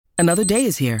Another day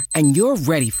is here, and you're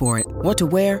ready for it. What to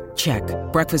wear? Check.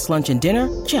 Breakfast, lunch, and dinner?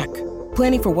 Check.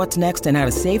 Planning for what's next and how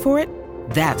to save for it?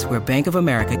 That's where Bank of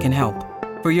America can help.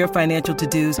 For your financial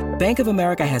to-dos, Bank of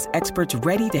America has experts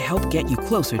ready to help get you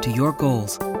closer to your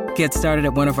goals. Get started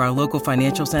at one of our local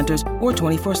financial centers or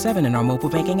 24/7 in our mobile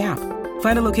banking app.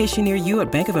 Find a location near you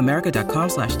at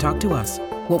bankofamerica.com/talktous.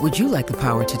 What would you like the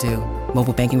power to do?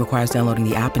 Mobile banking requires downloading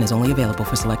the app and is only available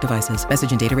for select devices.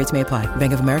 Message and data rates may apply.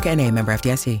 Bank of America N.A., member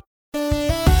FDIC.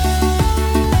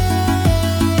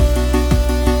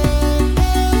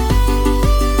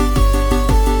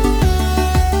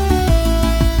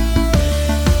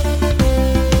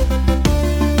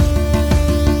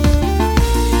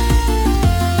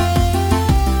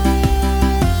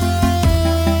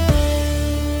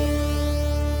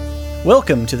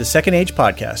 Welcome to the Second Age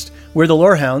Podcast. We're the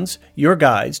Lorehounds, your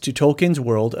guides to Tolkien's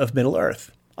world of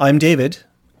Middle-earth. I'm David.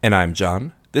 And I'm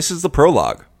John. This is the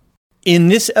Prologue. In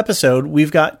this episode,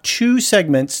 we've got two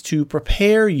segments to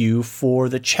prepare you for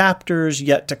the chapters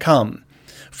yet to come.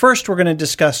 First, we're going to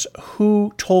discuss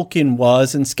who Tolkien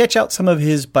was and sketch out some of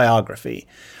his biography.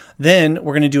 Then,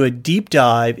 we're going to do a deep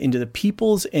dive into the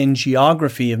peoples and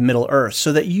geography of Middle-earth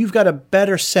so that you've got a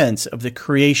better sense of the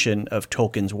creation of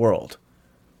Tolkien's world.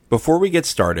 Before we get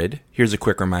started, here's a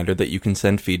quick reminder that you can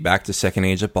send feedback to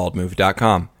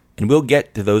secondage@baldmove.com, and we'll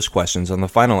get to those questions on the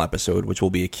final episode, which will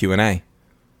be a Q&A.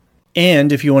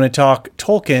 And if you want to talk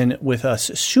Tolkien with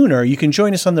us sooner, you can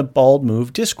join us on the Bald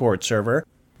Move Discord server.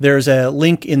 There's a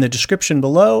link in the description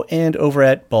below and over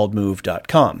at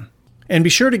baldmove.com. And be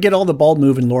sure to get all the Bald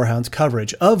Move and Lorehounds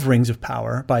coverage of Rings of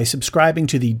Power by subscribing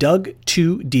to the Dug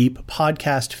Too Deep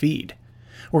podcast feed.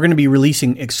 We're going to be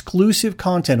releasing exclusive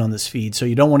content on this feed, so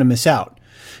you don't want to miss out.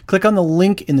 Click on the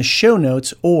link in the show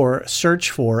notes or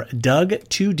search for Dug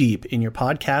Too Deep in your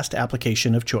podcast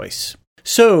application of choice.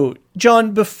 So,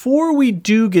 John, before we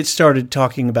do get started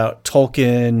talking about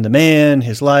Tolkien, the man,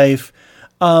 his life,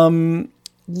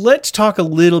 let's talk a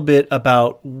little bit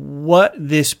about what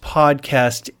this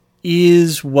podcast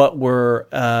is, what we're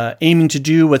aiming to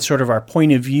do, what's sort of our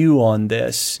point of view on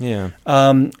this. Yeah.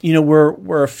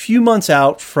 We're a few months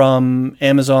out from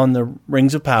Amazon, The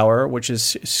Rings of Power, which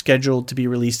is scheduled to be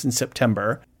released in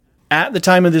September. At the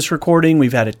time of this recording,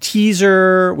 we've had a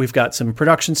teaser, we've got some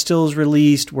production stills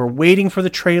released, we're waiting for the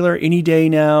trailer any day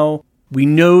now. We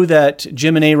know that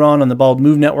Jim and Aaron on the Bald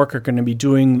Move Network are going to be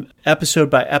doing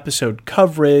episode-by-episode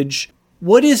coverage.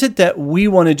 What is it that we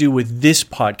want to do with this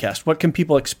podcast? What can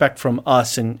people expect from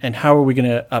us, and how are we going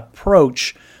to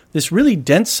approach this really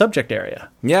dense subject area?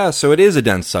 Yeah, so it is a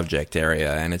dense subject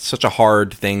area, and it's such a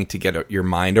hard thing to get your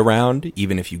mind around,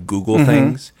 even if you Google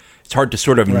things. It's hard to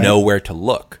sort of know where to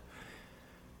look.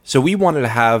 So we wanted to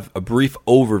have a brief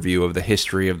overview of the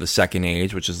history of the Second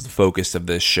Age, which is the focus of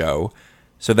this show,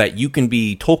 so that you can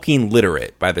be Tolkien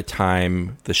literate by the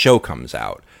time the show comes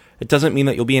out. It doesn't mean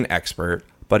that you'll be an expert,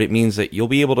 but it means that you'll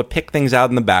be able to pick things out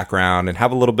in the background and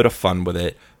have a little bit of fun with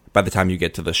it by the time you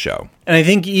get to the show. And I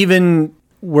think even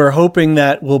we're hoping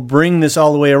that we'll bring this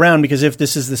all the way around, because if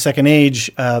this is the Second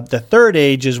Age, the Third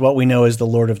Age is what we know as the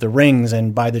Lord of the Rings.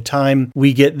 And by the time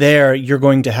we get there, you're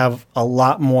going to have a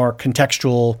lot more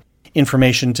contextual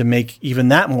information to make even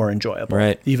that more enjoyable.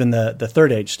 Right. Even the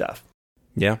Third Age stuff.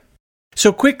 Yeah.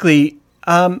 So quickly,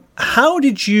 how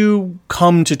did you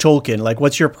come to Tolkien? Like,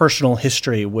 what's your personal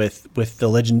history with the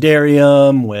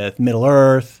Legendarium, with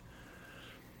Middle-earth?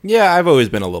 Yeah, I've always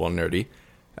been a little nerdy.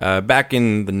 Back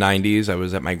in the 90s, I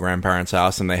was at my grandparents'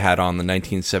 house, and they had on the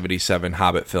 1977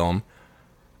 Hobbit film,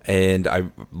 and I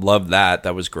loved that.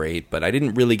 That was great, but I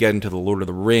didn't really get into the Lord of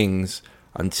the Rings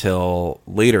until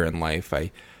later in life.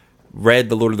 I read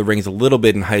the Lord of the Rings a little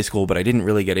bit in high school, but I didn't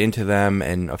really get into them,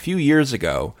 and a few years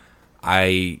ago,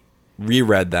 I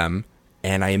reread them,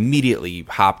 and I immediately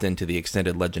hopped into the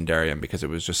extended Legendarium because it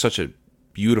was just such a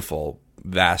beautiful,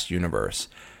 vast universe.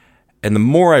 And the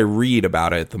more I read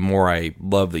about it, the more I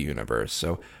love the universe.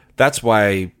 So that's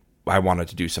why I wanted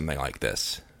to do something like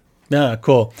this. Ah,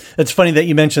 cool. It's funny that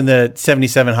you mentioned the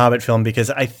 77 Hobbit film,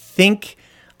 because I think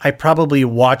I probably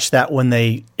watched that when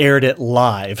they aired it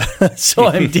live. So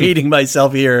I'm dating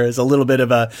myself here as a little bit of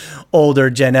a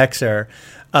older Gen Xer.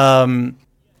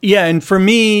 Yeah, and for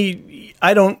me,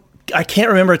 I can't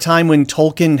remember a time when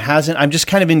Tolkien hasn't. I'm just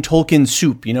kind of in Tolkien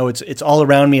soup. You know, it's all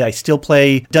around me. I still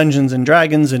play Dungeons and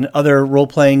Dragons and other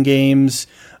role-playing games.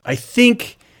 I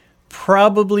think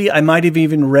probably I might have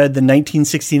even read the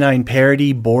 1969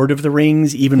 parody Board of the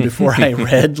Rings even before I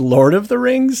read Lord of the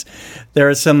Rings. There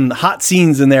are some hot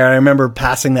scenes in there. I remember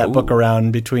passing that book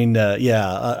around between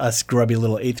us grubby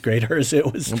little eighth graders.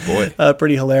 It was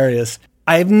pretty hilarious.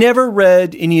 I've never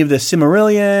read any of the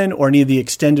Silmarillion or any of the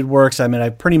extended works. I mean, I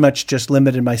pretty much just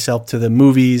limited myself to the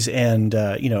movies and,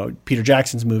 Peter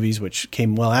Jackson's movies, which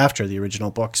came well after the original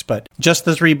books, but just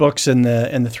the 3 books and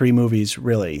the 3 movies,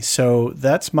 really. So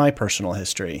that's my personal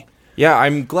history. Yeah,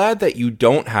 I'm glad that you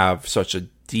don't have such a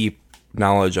deep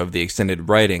knowledge of the extended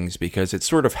writings, because it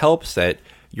sort of helps that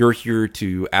you're here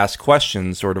to ask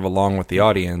questions sort of along with the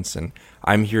audience, and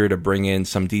I'm here to bring in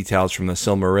some details from the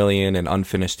Silmarillion and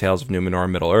Unfinished Tales of Numenor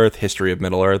and Middle-earth, History of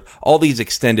Middle-earth, all these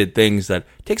extended things that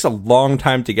takes a long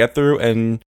time to get through,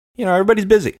 and, everybody's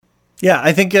busy. Yeah,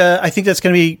 I think that's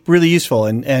going to be really useful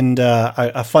and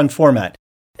a fun format.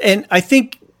 And I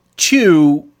think,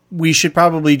 too, we should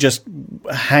probably just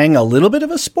hang a little bit of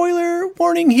a spoiler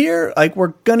warning here. Like,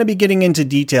 we're going to be getting into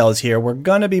details here. We're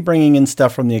going to be bringing in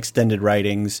stuff from the extended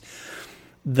writings.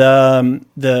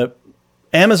 The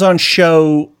Amazon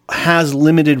show has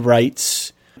limited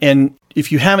rights, and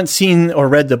if you haven't seen or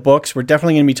read the books, we're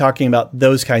definitely going to be talking about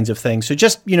those kinds of things. So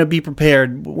just, be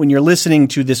prepared when you're listening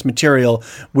to this material.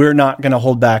 We're not going to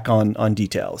hold back on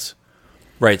details.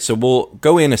 Right. So we'll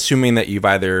go in assuming that you've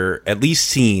either at least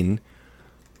seen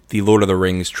the Lord of the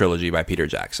Rings trilogy by Peter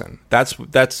Jackson.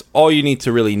 That's all you need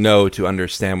to really know to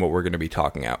understand what we're going to be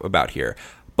talking about here.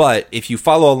 But if you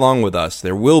follow along with us,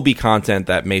 there will be content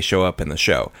that may show up in the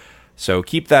show. So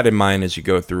keep that in mind as you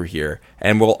go through here.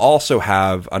 And we'll also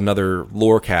have another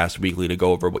Lorecast weekly to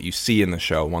go over what you see in the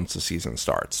show once the season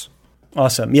starts.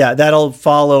 Awesome. Yeah, that'll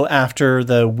follow after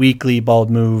the weekly Bald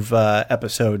Move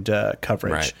episode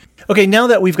coverage. Right. Okay, now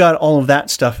that we've got all of that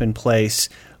stuff in place,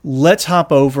 let's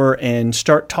hop over and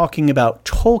start talking about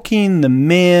Tolkien, the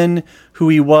man, who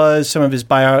he was, some of his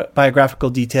biographical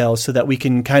details, so that we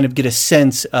can kind of get a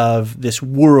sense of this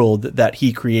world that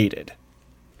he created.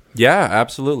 Yeah,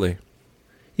 absolutely.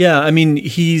 Yeah, I mean,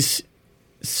 he's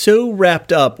so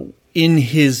wrapped up in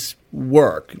his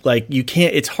work. Like,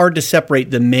 it's hard to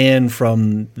separate the man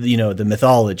from, the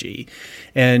mythology.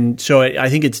 And so I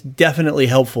think it's definitely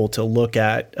helpful to look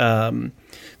at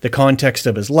the context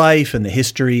of his life and the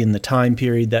history and the time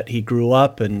period that he grew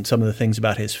up and some of the things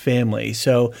about his family.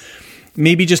 So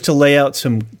maybe just to lay out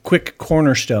some quick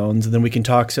cornerstones, and then we can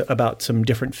talk about some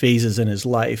different phases in his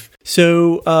life.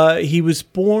 So he was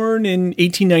born in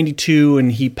 1892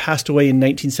 and he passed away in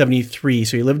 1973.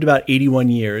 So he lived about 81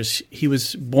 years. He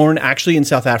was born actually in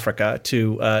South Africa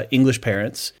to English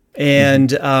parents. And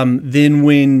then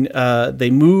when they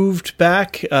moved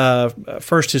back,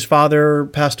 first his father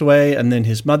passed away and then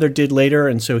his mother did later.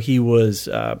 And so he was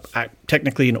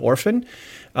technically an orphan.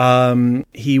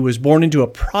 He was born into a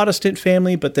Protestant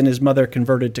family, but then his mother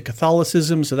converted to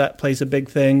Catholicism, so that plays a big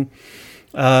thing.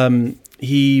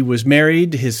 He was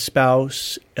married. His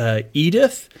spouse,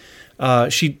 Edith,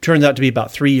 she turns out to be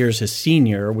about 3 years his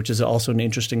senior, which is also an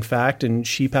interesting fact, and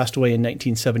she passed away in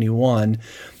 1971.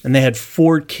 And they had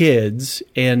 4 kids,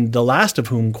 and the last of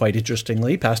whom, quite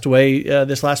interestingly, passed away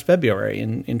this last February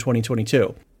in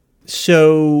 2022.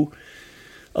 So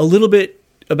a little bit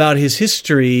about his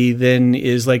history then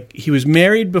is like he was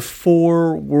married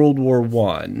before World War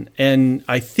I. And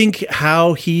I think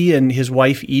how he and his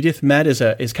wife Edith met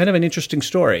is kind of an interesting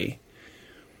story.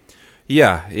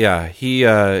 Yeah. He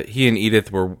and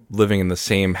Edith were living in the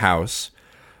same house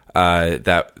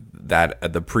that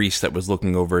the priest that was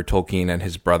looking over Tolkien and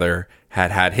his brother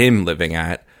had him living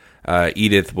at.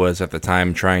 Edith was at the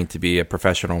time trying to be a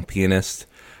professional pianist,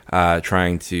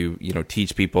 trying to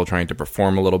teach people, trying to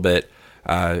perform a little bit.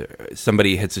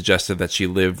 Somebody had suggested that she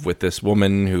lived with this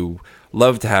woman who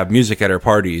loved to have music at her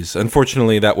parties.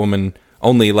 Unfortunately, that woman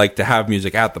only liked to have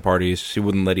music at the parties. She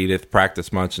wouldn't let Edith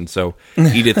practice much, and so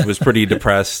Edith was pretty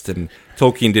depressed, and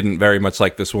Tolkien didn't very much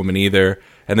like this woman either,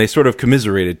 and they sort of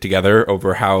commiserated together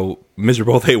over how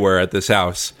miserable they were at this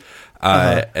house.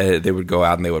 They would go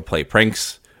out and they would play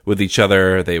pranks with each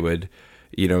other. They would,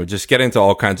 just get into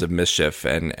all kinds of mischief,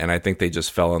 and I think they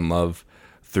just fell in love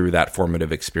through that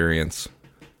formative experience.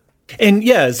 And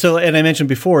and I mentioned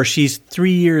before, she's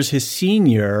 3 years his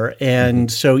senior,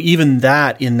 and so even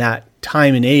that in that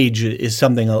time and age is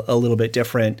something a little bit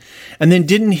different. And then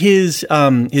didn't his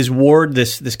ward,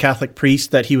 this Catholic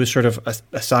priest that he was sort of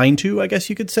assigned to, I guess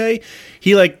you could say,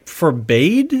 he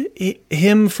forbade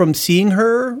him from seeing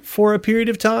her for a period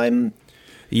of time?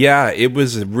 Yeah, it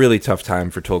was a really tough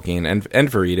time for Tolkien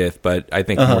and for Edith, but I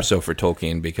think more so for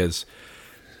Tolkien because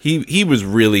he was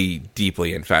really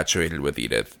deeply infatuated with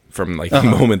Edith from the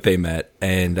moment they met,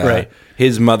 and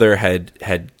his mother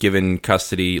had given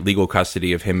legal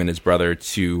custody of him and his brother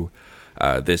to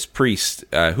this priest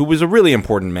who was a really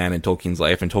important man in Tolkien's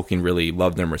life, and Tolkien really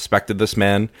loved and respected this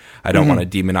man. I don't want to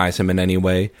demonize him in any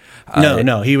way.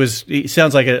 No, he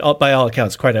sounds like, by all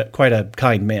accounts, quite a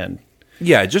kind man.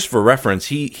 Yeah, just for reference,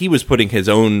 he was putting his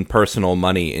own personal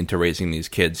money into raising these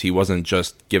kids. He wasn't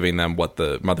just giving them what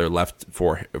the mother left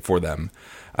for them.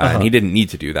 And he didn't need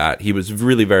to do that. He was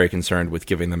really very concerned with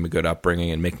giving them a good upbringing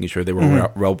and making sure they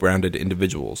were well-rounded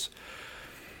individuals.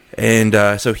 And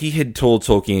so he had told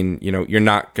Tolkien, you're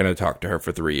not going to talk to her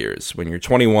for 3 years. When you're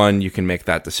 21, you can make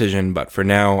that decision. But for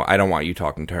now, I don't want you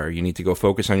talking to her. You need to go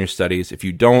focus on your studies. If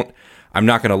you don't, I'm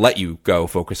not going to let you go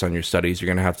focus on your studies. You're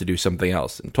going to have to do something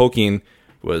else. And Tolkien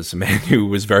was a man who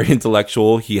was very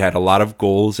intellectual. He had a lot of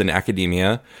goals in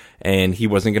academia, and he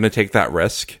wasn't going to take that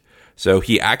risk. So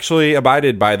he actually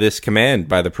abided by this command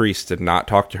by the priest to not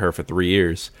talk to her for 3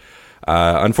 years.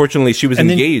 Unfortunately, she was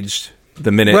engaged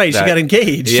the minute. Right, she got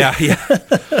engaged. Yeah.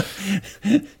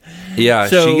 Yeah,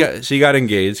 so, she got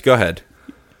engaged. Go ahead.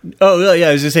 Oh, yeah,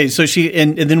 I was going to say, so she,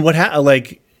 and then what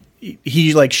happened,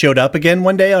 he showed up again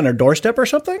one day on her doorstep or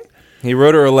something? He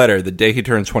wrote her a letter the day he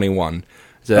turned 21. He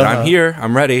said, I'm here,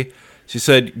 I'm ready. She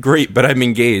said, great, but I'm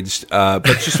engaged.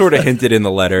 But she sort of hinted in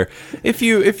the letter, if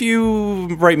you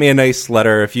write me a nice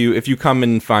letter, if you come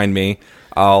and find me,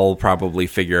 I'll probably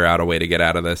figure out a way to get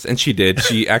out of this. And she did.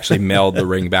 She actually mailed the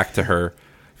ring back to her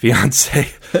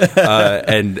fiance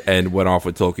and went off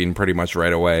with Tolkien pretty much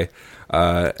right away.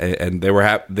 And they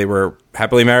were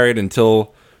happily married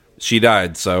until she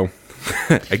died. So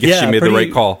I guess she made the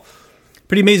right call.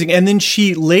 Pretty amazing. And then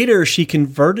she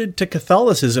converted to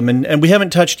Catholicism, and we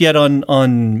haven't touched yet on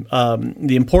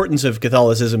the importance of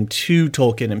Catholicism to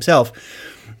Tolkien himself,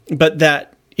 but that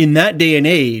in that day and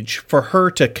age, for her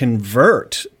to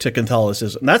convert to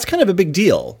Catholicism, that's kind of a big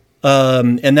deal.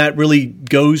 And that really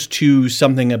goes to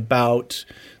something about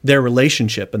their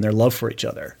relationship and their love for each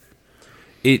other.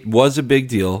 It was a big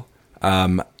deal.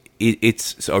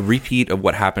 It's a repeat of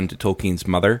what happened to Tolkien's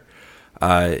mother.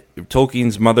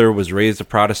 Tolkien's mother was raised a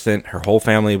Protestant. Her whole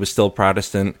family was still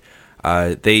Protestant.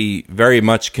 They very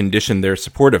much conditioned their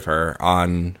support of her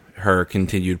on her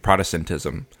continued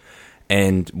Protestantism.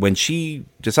 And when she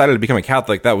decided to become a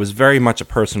Catholic, that was very much a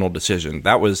personal decision.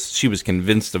 She was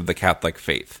convinced of the Catholic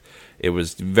faith. It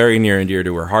was very near and dear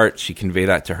to her heart. She conveyed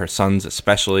that to her sons,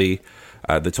 especially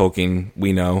the Tolkien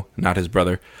we know, not his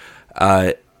brother.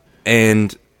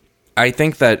 And I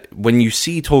think that when you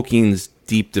see Tolkien's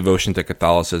deep devotion to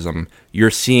Catholicism,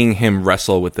 you're seeing him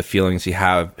wrestle with the feelings he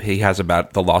has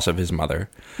about the loss of his mother.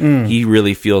 He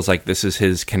really feels like this is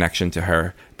his connection to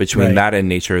her. Between that and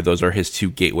nature, those are his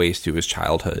two gateways to his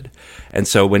childhood. And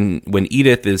so when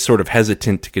Edith is sort of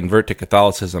hesitant to convert to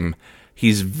Catholicism,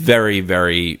 he's very,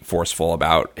 very forceful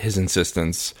about his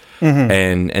insistence.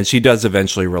 And she does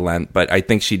eventually relent, but I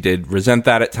think she did resent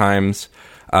that at times.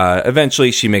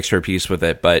 Eventually, she makes her peace with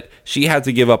it, but she had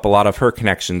to give up a lot of her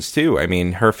connections, too. I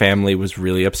mean, her family was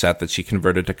really upset that she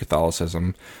converted to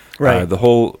Catholicism. Right. The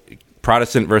whole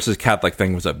Protestant versus Catholic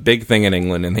thing was a big thing in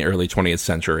England in the early 20th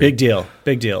century. Big deal.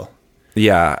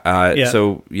 Yeah.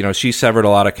 So, she severed a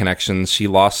lot of connections. She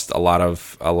lost a lot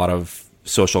of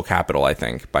social capital, I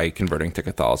think, by converting to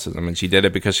Catholicism, and she did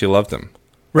it because she loved him.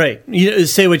 Right.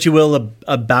 Say what you will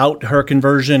about her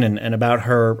conversion and about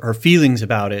her feelings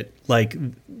about it. Like,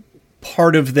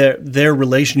 part of their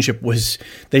relationship was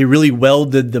they really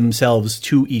welded themselves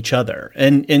to each other.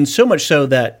 And so much so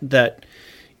that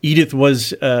Edith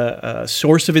was a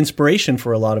source of inspiration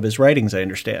for a lot of his writings, I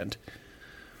understand.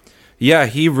 Yeah,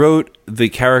 he wrote the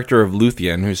character of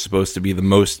Luthien, who's supposed to be the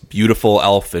most beautiful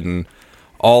elf in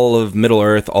all of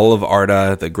Middle-earth, all of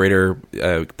Arda, the greater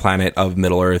planet of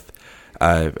Middle-earth.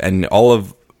 And all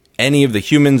of any of the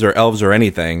humans or elves or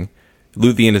anything,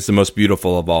 Luthien is the most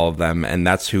beautiful of all of them, and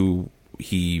that's who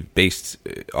he based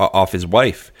off his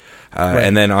wife.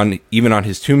 And then even on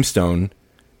his tombstone,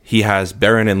 he has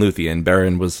Beren and Luthien.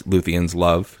 Beren was Luthien's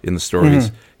love in the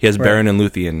stories. He has Beren and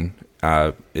Luthien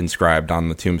inscribed on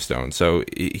the tombstone. So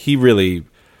he really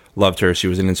loved her. She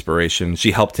was an inspiration.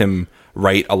 She helped him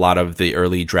write a lot of the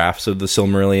early drafts of the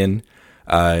Silmarillion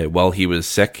while he was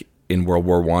sick in World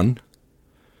War I.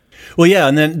 Well, yeah,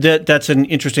 and then that's an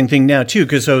interesting thing now, too,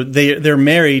 because so they're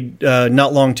married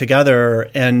not long together,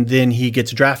 and then he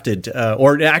gets drafted.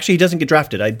 Or actually, he doesn't get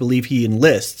drafted. I believe he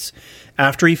enlists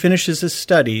after he finishes his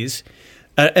studies.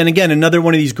 And again, another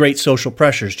one of these great social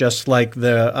pressures, just like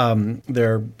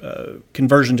their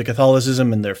conversion to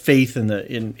Catholicism and their faith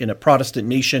in a Protestant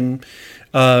nation.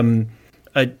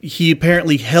 He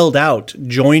apparently held out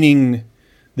joining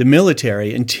the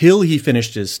military until he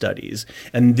finished his studies,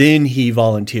 and then he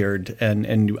volunteered,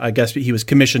 and I guess he was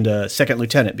commissioned a second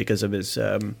lieutenant because of his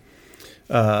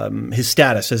his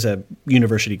status as a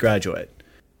university graduate.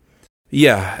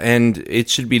 Yeah, and it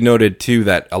should be noted, too,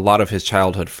 that a lot of his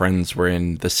childhood friends were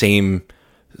in the same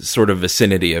sort of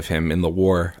vicinity of him in the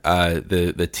war.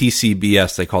 The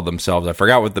TCBS, they called themselves. I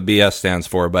forgot what the BS stands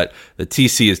for, but the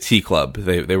TC is Tea Club.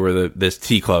 They were this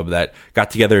tea club that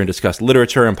got together and discussed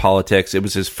literature and politics. It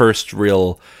was his first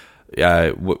real,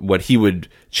 what he would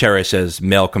cherish as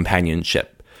male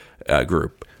companionship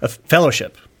group. A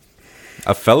fellowship.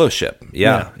 A fellowship,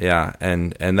 yeah.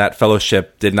 And that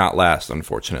fellowship did not last,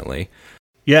 unfortunately.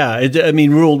 Yeah,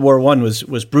 World War I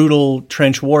was brutal,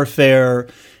 trench warfare.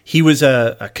 He was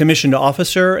a commissioned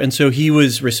officer, and so he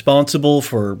was responsible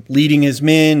for leading his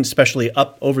men, especially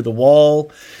up over the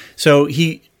wall. So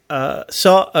he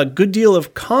saw a good deal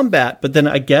of combat, but then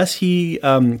I guess he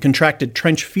contracted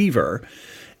trench fever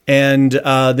and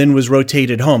then was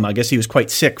rotated home. I guess he was quite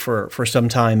sick for some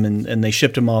time, and they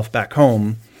shipped him off back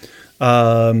home.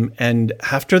 And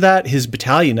after that, his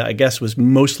battalion, I guess, was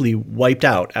mostly wiped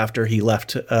out after he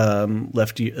left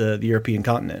the European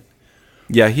continent.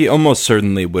 Yeah, he almost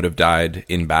certainly would have died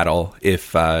in battle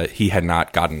if he had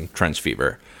not gotten trench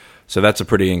fever. So that's a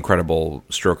pretty incredible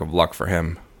stroke of luck for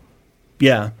him.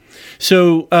 Yeah.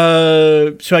 So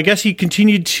I guess he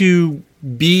continued to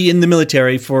be in the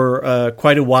military for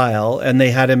quite a while, and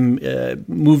they had him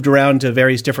moved around to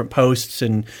various different posts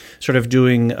and sort of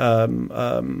doing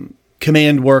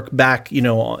command work back,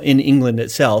 in England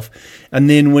itself. And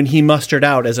then when he mustered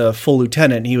out as a full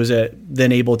lieutenant, he was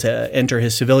then able to enter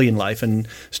his civilian life and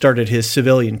started his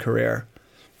civilian career.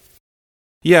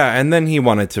 Yeah, and then he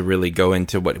wanted to really go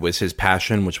into what was his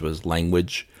passion, which was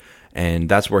language. And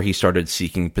that's where he started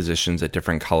seeking positions at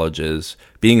different colleges,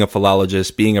 being a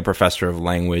philologist, being a professor of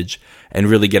language, and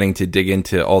really getting to dig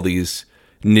into all these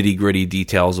nitty-gritty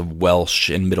details of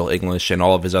Welsh and Middle English and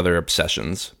all of his other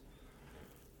obsessions.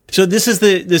 So this is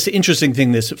this interesting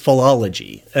thing, this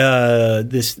philology,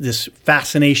 this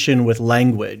fascination with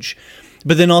language,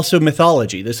 but then also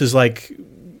mythology. This is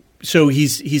so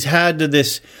he's had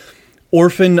this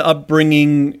orphan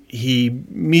upbringing. He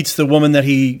meets the woman that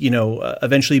he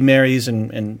eventually marries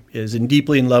and is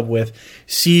deeply in love with.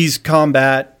 Sees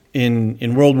combat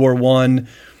in World War I.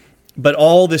 But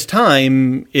all this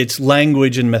time, it's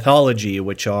language and mythology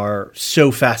which are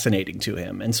so fascinating to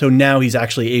him. And so now he's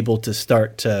actually able to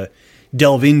start to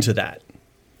delve into that.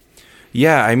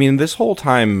 Yeah, this whole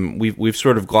time we've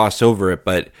sort of glossed over it,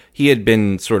 but he had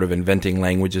been sort of inventing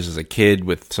languages as a kid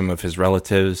with some of his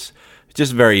relatives,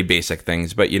 just very basic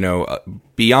things, but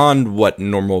beyond what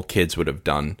normal kids would have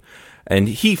done. And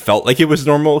he felt like it was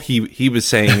normal. He was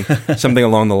saying something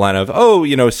along the line of,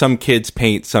 some kids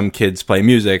paint, some kids play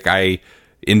music. I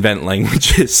invent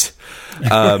languages.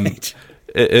 Right.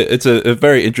 It's a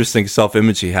very interesting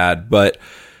self-image he had. But,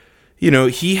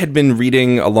 he had been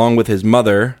reading along with his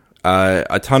mother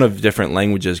a ton of different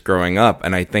languages growing up.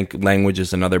 And I think language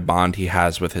is another bond he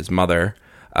has with his mother.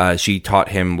 She taught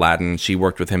him Latin. She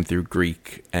worked with him through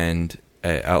Greek and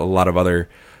a lot of other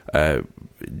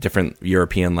different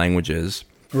European languages.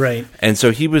 Right. And so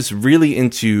he was really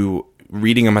into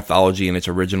reading a mythology in its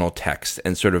original text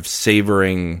and sort of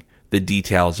savoring the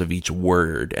details of each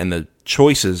word and the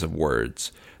choices of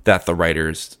words that the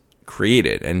writers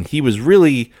created. And he was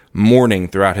really mourning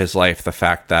throughout his life the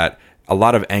fact that a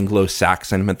lot of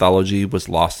Anglo-Saxon mythology was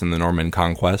lost in the Norman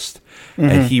conquest. Mm-hmm.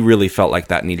 And he really felt like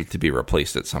that needed to be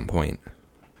replaced at some point.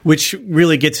 Which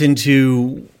really gets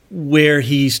into where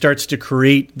he starts to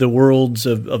create the worlds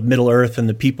of Middle-earth and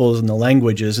the peoples and the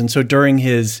languages. And so during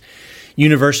his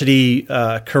university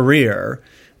career,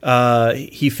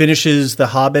 he finishes The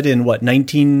Hobbit in,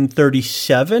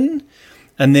 1937?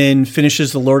 And then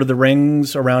finishes The Lord of the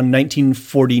Rings around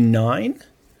 1949?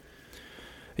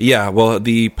 Yeah, well,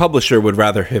 the publisher would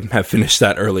rather him have finished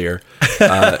that earlier.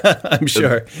 I'm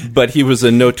sure. But he was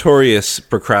a notorious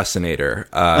procrastinator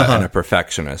and a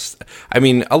perfectionist. A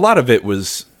lot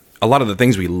of the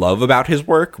things we love about his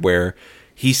work, where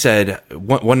he said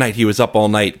one night he was up all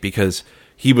night because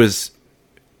he was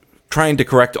trying to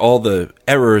correct all the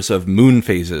errors of moon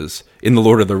phases in The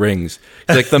Lord of the Rings.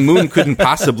 He's like, the moon couldn't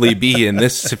possibly be in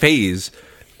this phase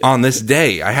on this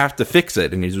day. I have to fix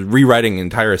it. And he's rewriting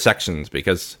entire sections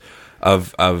because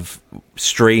of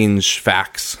strange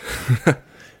facts.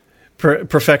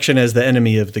 Perfection as the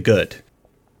enemy of the good.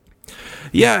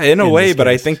 Yeah, in a way, but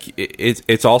I think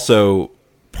it's also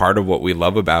part of what we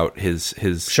love about his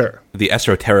sure. The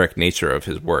esoteric nature of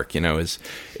his work, is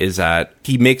that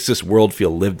he makes this world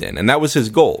feel lived in. And that was his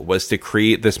goal, was to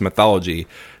create this mythology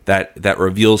that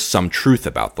reveals some truth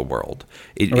about the world.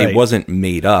 It wasn't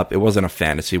made up. It wasn't a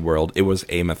fantasy world. It was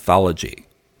a mythology.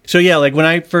 So yeah, like when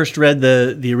I first read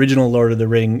the original Lord of the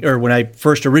Ring, or when I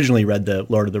first originally read the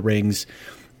Lord of the Rings,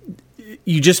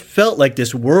 you just felt like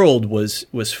this world was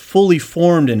fully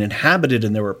formed and inhabited,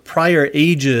 and there were prior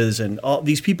ages and all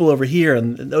these people over here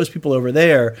and those people over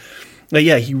there. But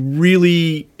yeah, he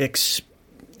really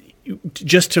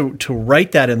just to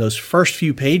write that in those first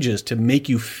few pages to make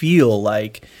you feel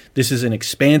like this is an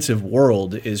expansive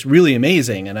world is really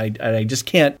amazing. And I just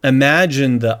can't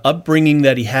imagine the upbringing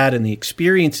that he had and the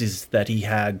experiences that he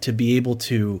had to be able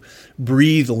to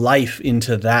breathe life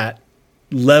into that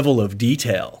level of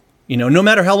detail. You know, no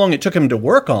matter how long it took him to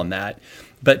work on that,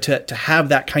 but to have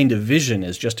that kind of vision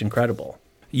is just incredible.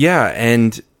 Yeah,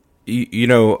 and, you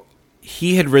know,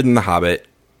 he had written The Hobbit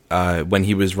when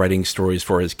he was writing stories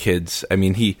for his kids. I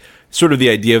mean, the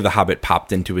idea of The Hobbit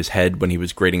popped into his head when he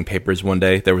was grading papers one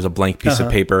day. There was a blank piece of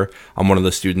paper on one of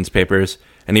the students' papers,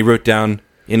 and he wrote down,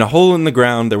 "In a hole in the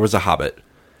ground, there was a hobbit."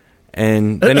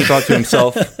 And then he thought to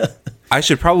himself, I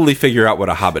should probably figure out what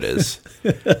a hobbit is.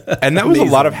 And that was a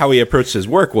lot of how he approached his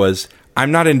work was,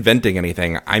 I'm not inventing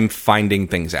anything, I'm finding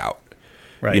things out.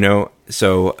 Right. You know,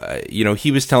 so,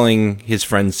 he was telling his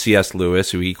friend C.S.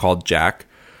 Lewis, who he called Jack,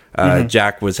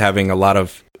 Jack was having a lot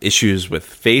of issues with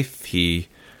faith. He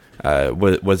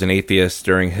was an atheist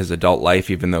during his adult life,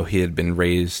 even though he had been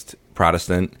raised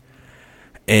Protestant.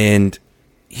 And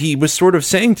he was sort of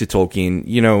saying to Tolkien,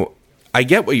 you know, I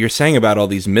get what you're saying about all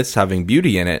these myths having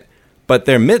beauty in it, but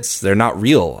they're myths. They're not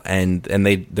real, and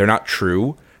they're not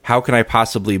true. How can I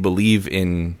possibly believe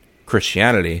in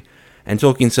Christianity? And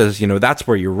Tolkien says, you know, that's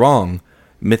where you're wrong.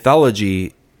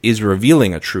 Mythology is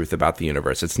revealing a truth about the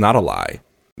universe. It's not a lie.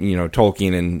 You know,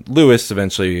 Tolkien and Lewis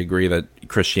eventually agree that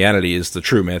Christianity is the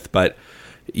true myth, but,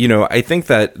 you know, I think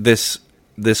that this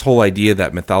whole idea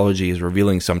that mythology is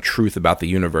revealing some truth about the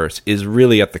universe is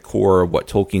really at the core of what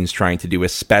Tolkien's trying to do,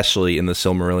 especially in the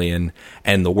Silmarillion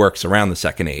and the works around the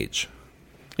Second Age.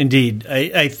 Indeed.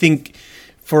 I think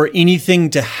for anything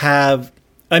to have,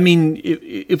 I mean,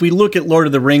 if we look at Lord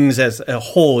of the Rings as a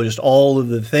whole, just all of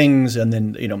the things, and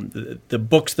then, you know, the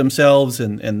books themselves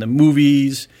and the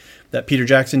movies that Peter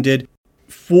Jackson did,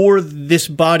 for this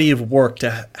body of work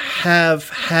to have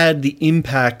had the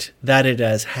impact that it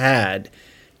has had,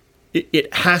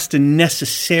 it has to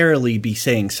necessarily be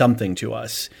saying something to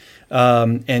us,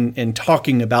 and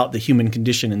talking about the human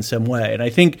condition in some way. And I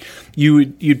think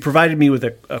you'd provided me with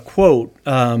a quote,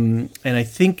 and I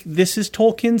think this is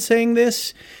Tolkien saying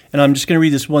this, and I'm just going to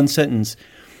read this one sentence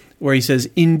where he says,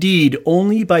 "Indeed,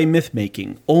 only by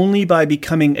myth-making, only by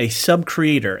becoming a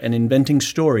sub-creator and inventing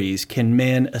stories can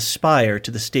man aspire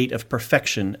to the state of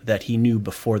perfection that he knew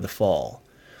before the fall."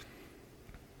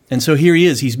 And so here he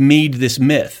is. He's made this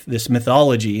myth, this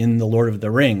mythology in The Lord of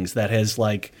the Rings that has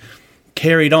like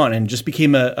carried on and just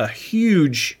became a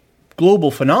huge global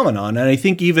phenomenon. And I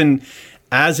think even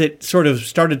as it sort of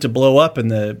started to blow up in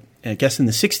the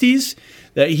 60s,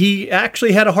 that he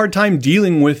actually had a hard time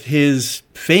dealing with his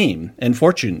fame and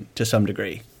fortune to some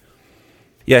degree.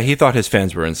 Yeah, he thought his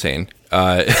fans were insane.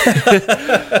 But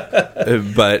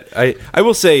I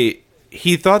will say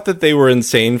he thought that they were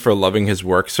insane for loving his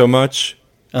work so much.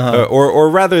 Or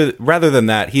rather than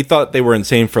that, he thought they were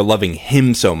insane for loving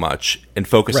him so much and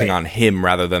focusing on him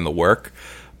rather than the work.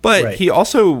 But he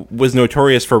also was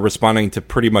notorious for responding to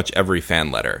pretty much every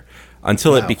fan letter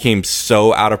until it became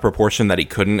so out of proportion that he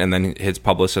couldn't, and then his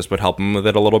publicist would help him with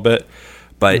it a little bit.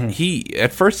 But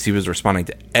at first he was responding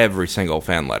to every single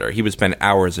fan letter. He would spend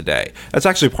hours a day. That's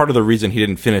actually part of the reason he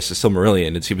didn't finish the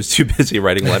Silmarillion, is he was too busy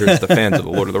writing letters to fans of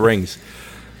The Lord of the Rings.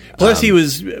 Plus, he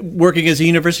was working as a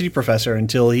university professor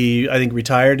until he, I think,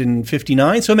 retired in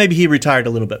 1959. So maybe he retired a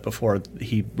little bit before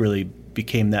he really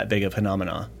became that big of a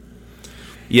phenomenon.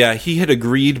 Yeah, he had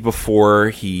agreed before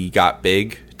he got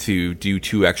big to do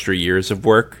 2 extra years of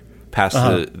work past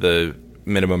the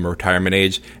minimum retirement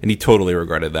age, and he totally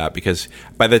regretted that, because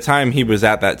by the time he was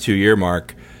at that 2-year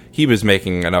mark, he was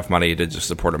making enough money to just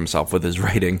support himself with his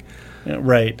writing. Yeah,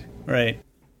 right.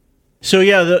 So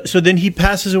yeah, so then he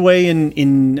passes away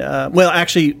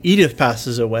actually Edith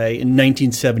passes away in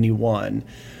 1971.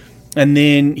 And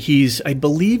then he's, I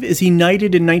believe, is he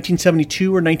knighted in 1972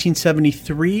 or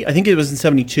 1973? I think it was in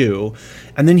 72.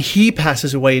 And then he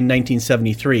passes away in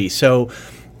 1973. So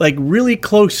like really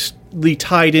closely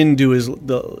tied into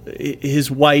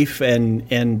his wife,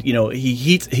 and you know,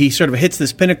 he sort of hits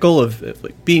this pinnacle of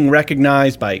like being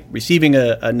recognized by receiving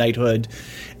a knighthood.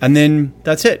 And then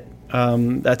that's it.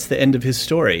 That's the end of his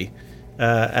story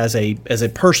as a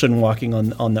person walking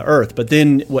on the earth. But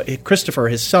then Christopher,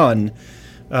 his son,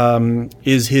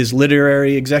 is his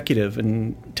literary executive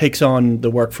and takes on the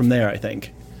work from there, I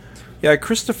think. Yeah,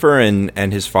 Christopher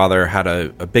and his father had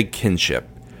a big kinship.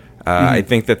 I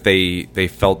think that they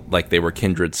felt like they were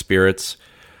kindred spirits.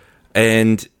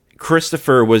 And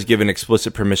Christopher was given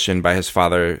explicit permission by his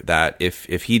father that if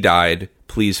he died,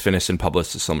 please finish and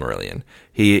publish the Silmarillion.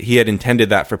 He had intended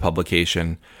that for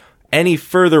publication. Any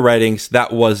further writings,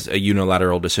 that was a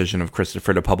unilateral decision of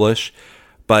Christopher to publish.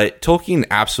 But Tolkien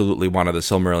absolutely wanted the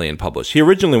Silmarillion published. He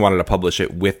originally wanted to publish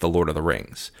it with The Lord of the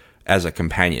Rings as a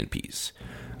companion piece.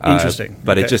 Interesting.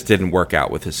 But it just didn't work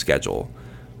out with his schedule.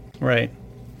 Right.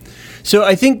 So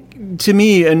I think, to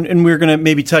me, and we're going to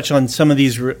maybe touch on some of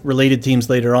these related themes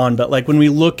later on, but like when we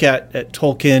look at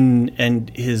Tolkien and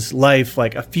his life,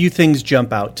 like a few things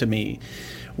jump out to me.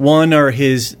 One are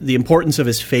the importance of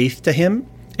his faith to him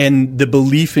and the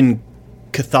belief in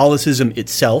Catholicism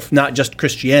itself, not just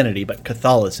Christianity, but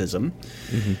Catholicism.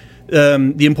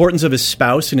 Mm-hmm. The importance of his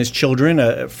spouse and his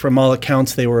children. From all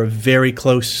accounts, they were a very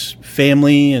close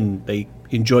family, and they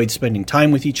enjoyed spending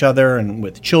time with each other and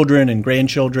with children and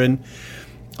grandchildren.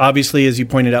 Obviously, as you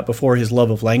pointed out before, his love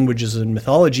of languages and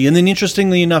mythology. And then,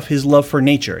 interestingly enough, his love for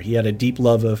nature. He had a deep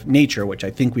love of nature, which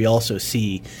I think we also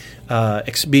see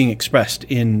being expressed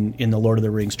in the Lord of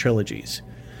the Rings trilogies.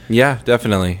 Yeah,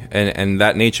 definitely. And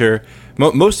that nature,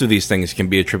 most of these things can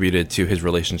be attributed to his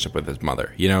relationship with his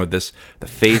mother. You know, the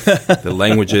faith, the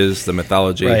languages, the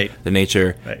mythology, right. The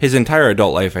nature. Right. His entire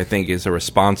adult life, I think, is a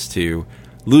response to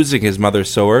losing his mother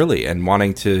so early and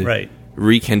wanting to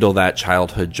rekindle that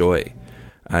childhood joy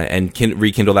and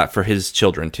rekindle that for his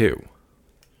children too.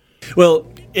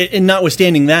 Well, and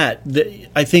notwithstanding that,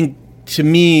 I think to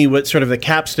me what sort of the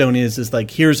capstone is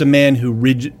like, here's a man who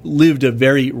lived a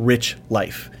very rich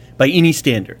life by any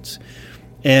standards.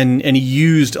 And he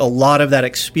used a lot of that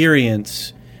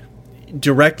experience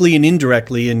directly and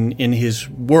indirectly in his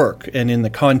work and in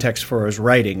the context for his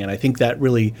writing. And I think that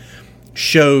really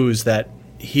shows that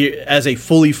he, as a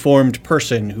fully formed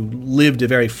person who lived a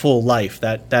very full life,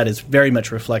 that is very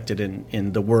much reflected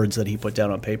in the words that he put down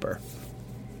on paper.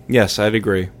 Yes, I'd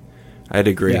agree.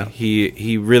 Yeah.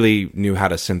 He really knew how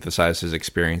to synthesize his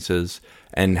experiences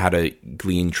and how to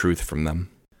glean truth from them.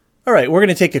 All right, we're going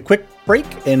to take a quick break,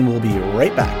 and we'll be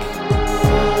right back.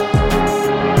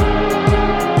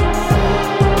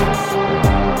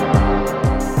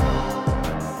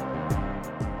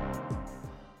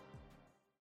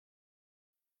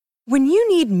 When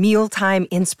you need mealtime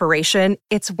inspiration,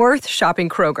 it's worth shopping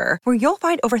Kroger, where you'll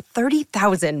find over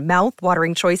 30,000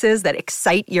 mouth-watering choices that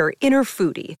excite your inner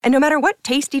foodie. And no matter what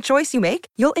tasty choice you make,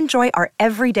 you'll enjoy our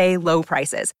everyday low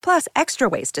prices, plus extra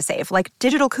ways to save, like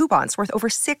digital coupons worth over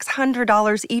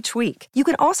 $600 each week. You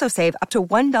can also save up to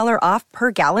 $1 off per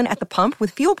gallon at the pump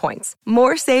with fuel points.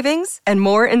 More savings and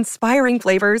more inspiring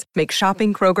flavors make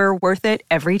shopping Kroger worth it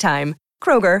every time.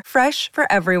 Kroger, fresh for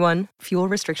everyone. Fuel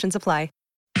restrictions apply.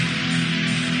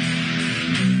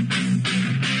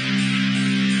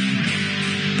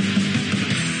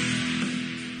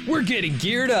 We're getting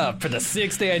geared up for the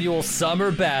 6th annual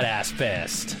Summer Badass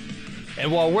Fest. And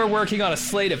while we're working on a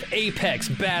slate of apex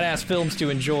badass films to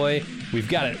enjoy, we've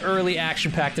got an early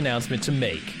action-packed announcement to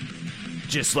make.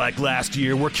 Just like last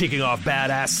year, we're kicking off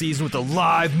Badass Season with a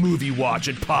live movie watch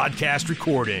and podcast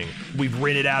recording. We've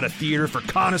rented out a theater for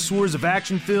connoisseurs of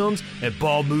action films and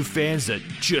Bald Move fans that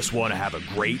just want to have a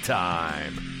great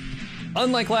time.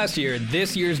 Unlike last year,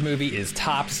 this year's movie is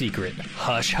top secret.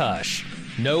 Hush hush.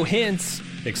 No hints.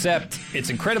 Except, it's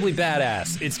incredibly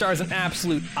badass. It stars an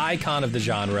absolute icon of the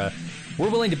genre. We're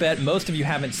willing to bet most of you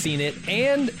haven't seen it,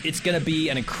 and it's going to be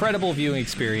an incredible viewing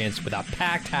experience with a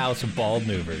packed house of bald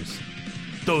movers.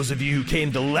 Those of you who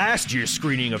came to last year's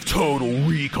screening of Total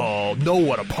Recall know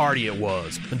what a party it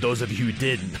was. And those of you who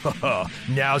didn't,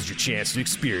 now's your chance to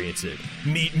experience it.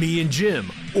 Meet me and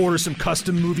Jim, order some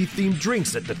custom movie-themed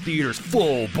drinks at the theater's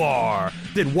full bar,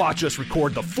 then watch us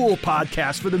record the full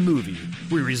podcast for the movie.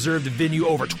 We reserved the venue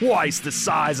over twice the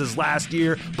size as last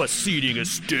year, but seating is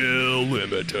still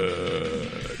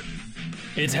limited.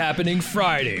 It's happening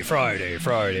Friday,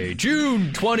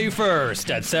 June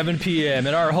 21st at 7 p.m.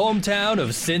 in our hometown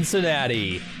of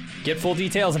Cincinnati. Get full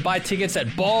details and buy tickets at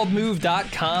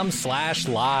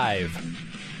baldmove.com/live.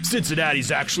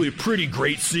 Cincinnati's actually a pretty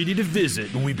great city to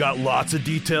visit, and we've got lots of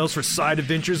details for side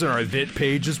adventures on our event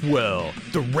page as well.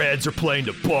 The Reds are playing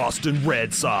the Boston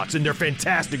Red Sox in their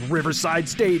fantastic Riverside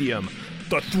Stadium.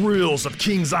 The thrills of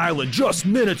Kings Island just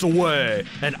minutes away,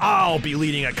 and I'll be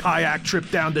leading a kayak trip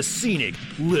down the scenic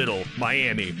Little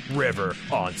Miami River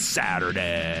on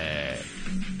Saturday.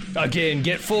 Again,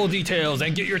 get full details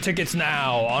and get your tickets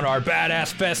now on our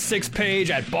Badass Fest 6 page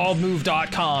at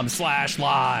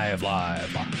baldmove.com/live.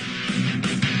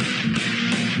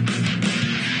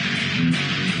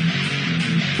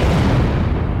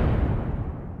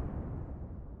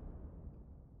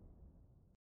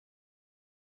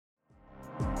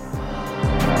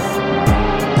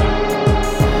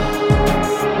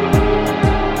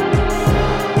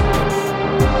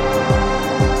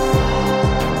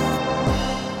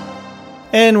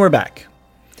 And we're back.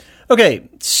 Okay,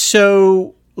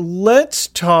 so let's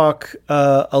talk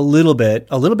a lot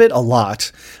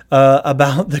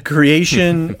about the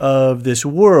creation of this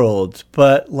world.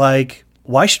 But, like,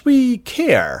 why should we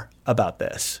care about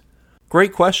this?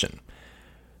 Great question.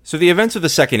 So the events of the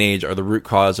Second Age are the root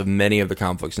cause of many of the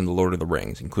conflicts in The Lord of the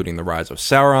Rings, including the rise of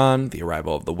Sauron, the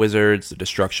arrival of the wizards, the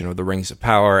destruction of the Rings of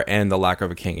Power, and the lack of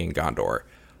a king in Gondor.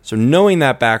 So knowing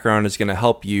that background is going to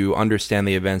help you understand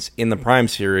the events in the Prime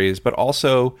series, but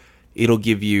also it'll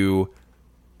give you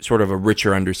sort of a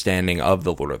richer understanding of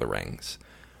The Lord of the Rings.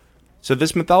 So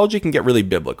this mythology can get really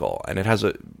biblical, and it has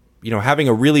having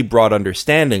a really broad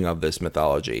understanding of this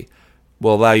mythology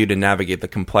will allow you to navigate the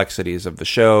complexities of the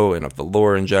show and of the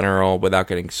lore in general without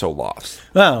getting so lost.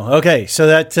 Wow. Okay. So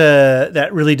that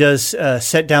really does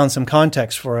set down some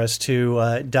context for us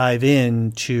to dive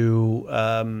into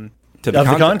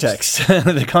the context.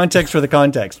 The context for the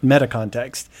context, meta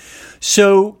context.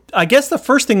 So I guess the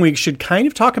first thing we should kind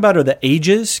of talk about are the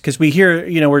ages, because we hear,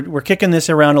 we're kicking this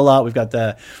around a lot. We've got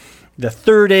the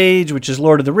Third Age, which is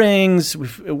Lord of the Rings.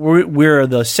 We're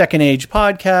the Second Age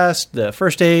podcast. The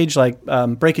First Age,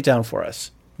 break it down for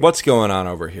us. What's going on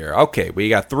over here? Okay, we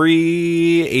got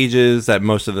 3 ages that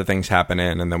most of the things happen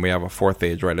in, and then we have a 4th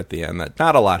age right at the end that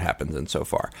not a lot happens in so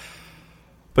far.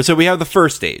 But so we have the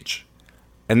First Age,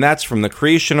 and that's from the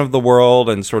creation of the world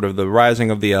and sort of the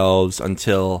rising of the elves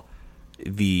until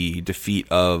the defeat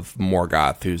of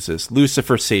Morgoth, who's this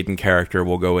Lucifer Satan character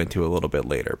we'll go into a little bit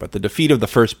later. But the defeat of the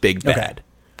first big bad. Okay.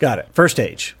 Got it. First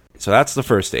Age. So that's the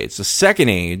First Age. The Second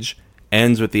Age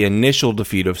ends with the initial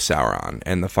defeat of Sauron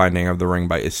and the finding of the ring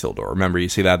by Isildur. Remember, you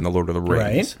see that in The Lord of the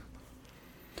Rings.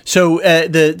 Right. So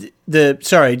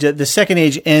the Second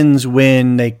Age ends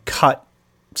when they cut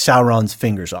Sauron's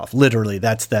fingers off. Literally,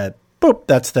 that's the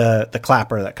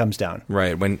clapper that comes down.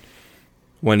 Right.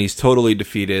 When he's totally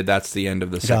defeated, that's the end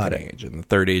of the Second Age, and the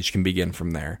Third Age can begin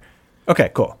from there. Okay,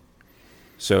 cool.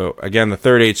 So, again, the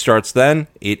Third Age starts then.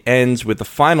 It ends with the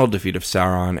final defeat of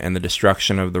Sauron and the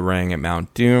destruction of the ring at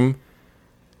Mount Doom,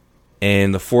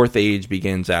 and the Fourth Age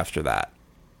begins after that.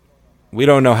 We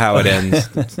don't know how it ends.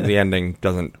 The ending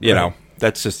doesn't,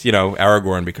 that's just,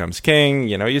 Aragorn becomes king.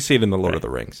 You see it in The Lord of the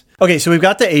Rings. Okay, so we've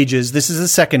got the ages. This is the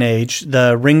Second Age.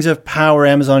 The Rings of Power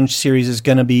Amazon series is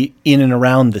going to be in and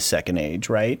around the Second Age,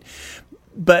 right?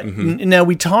 But now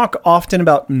we talk often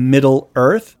about Middle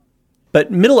Earth,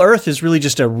 but Middle Earth is really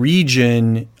just a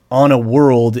region on a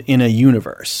world in a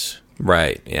universe.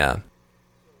 Right, yeah.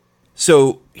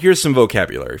 So here's some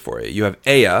vocabulary for you. You have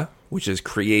Ea, which is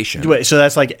creation. Wait, so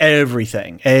that's like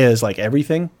everything. Ea is like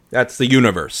everything? That's the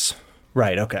universe.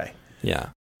 Right, okay. Yeah.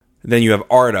 Then you have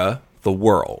Arda, the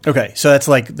world. Okay, so that's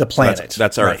like the planet.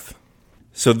 That's Earth. Right.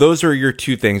 So those are your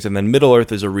 2 things, and then Middle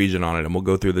Earth is a region on it, and we'll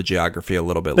go through the geography a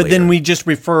little bit later. But then we just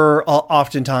refer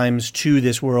oftentimes to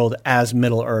this world as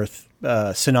Middle Earth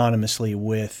synonymously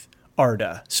with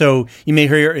Arda. So you may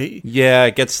hear... Yeah,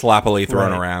 it gets sloppily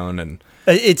thrown around. And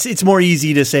It's more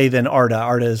easy to say than Arda.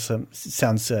 Arda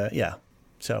sounds,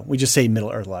 So we just say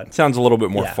Middle Earth a lot. Sounds a little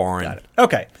bit more foreign. Got it.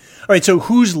 Okay. All right, so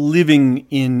who's living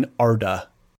in Arda?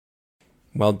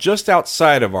 Well, just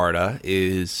outside of Arda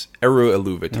is Eru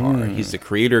Ilúvatar. He's the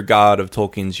creator god of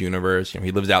Tolkien's universe.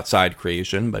 He lives outside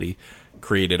creation, but he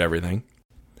created everything.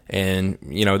 And,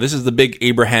 this is the big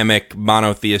Abrahamic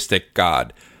monotheistic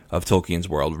god of Tolkien's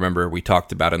world. Remember, we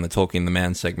talked about in the Tolkien the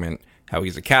Man segment how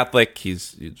he's a Catholic.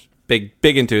 He's big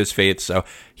into his faith. So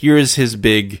here's his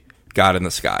big god in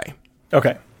the sky.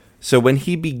 Okay. So when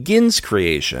he begins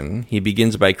creation, he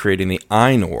begins by creating the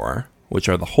Ainur, which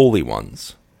are the holy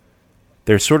ones.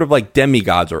 They're sort of like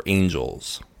demigods or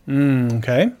angels.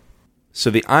 Okay. So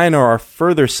the Ainur are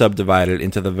further subdivided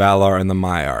into the Valar and the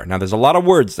Maiar. Now, there's a lot of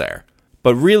words there.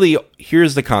 But really,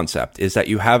 here's the concept, is that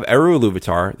you have Eru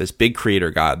Ilúvatar, this big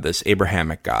creator god, this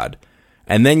Abrahamic god,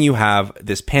 and then you have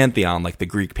this pantheon, like the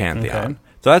Greek pantheon. Okay.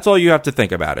 So that's all you have to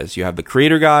think about is you have the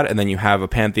creator god, and then you have a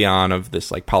pantheon of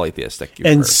this like polytheistic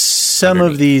universe. And some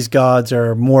of these gods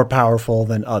are more powerful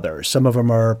than others. Some of them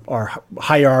are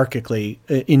hierarchically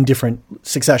in different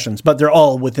successions, but they're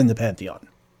all within the pantheon.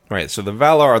 Right, so the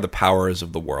Valar are the powers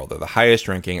of the world. They're the highest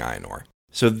ranking Ainur.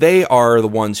 So they are the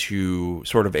ones who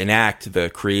sort of enact the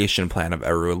creation plan of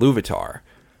Eru Ilúvatar.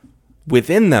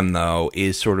 Within them, though,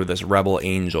 is sort of this rebel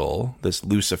angel, this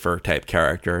Lucifer-type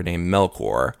character named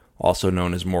Melkor, also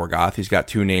known as Morgoth. He's got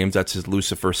 2 names. That's his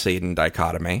Lucifer-Satan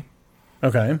dichotomy.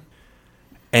 Okay.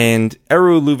 And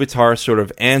Eru Ilúvatar sort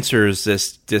of answers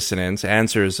this dissonance,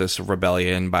 answers this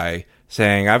rebellion by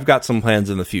saying, I've got some plans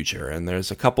in the future, and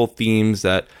there's a couple themes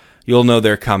that you'll know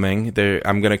they're coming.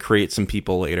 I'm going to create some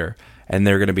people later, and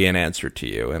they're going to be an answer to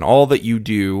you. And all that you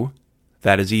do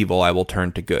that is evil, I will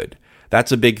turn to good.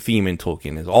 That's a big theme in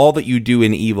Tolkien, is all that you do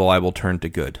in evil, I will turn to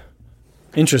good.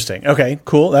 Interesting. Okay,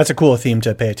 cool. That's a cool theme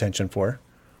to pay attention for.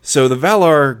 So the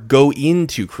Valar go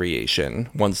into creation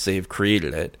once they've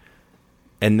created it,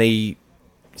 and they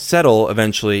settle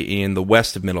eventually in the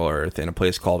west of Middle-earth in a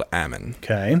place called Ammon.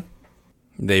 Okay.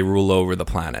 They rule over the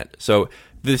planet. So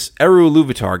this Eru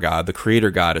Ilúvatar god, the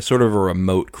creator god, is sort of a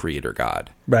remote creator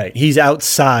god. Right. He's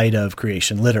outside of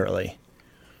creation, literally.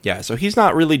 Yeah, so he's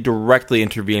not really directly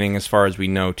intervening as far as we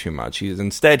know too much.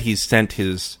 Instead, he's sent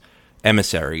his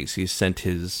emissaries. He's sent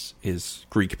his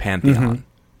Greek pantheon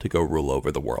to go rule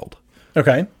over the world.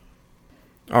 Okay.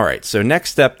 All right, so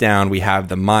next step down, we have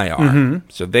the Maiar.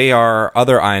 So they are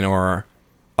other Ainur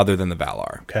other than the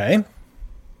Valar. Okay.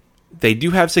 They do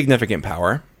have significant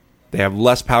power. They have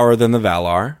less power than the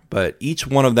Valar, but each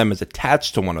one of them is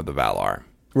attached to one of the Valar.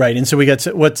 Right, and so we got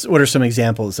what are some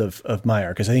examples of Maiar?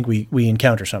 Because I think we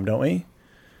encounter some, don't we?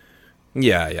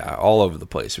 Yeah, all over the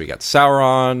place. We got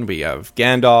Sauron, we have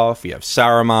Gandalf, we have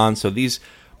Saruman. So these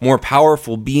more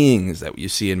powerful beings that you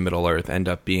see in Middle-earth end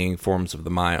up being forms of the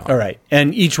Maiar. All right,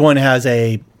 and each one has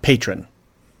a patron.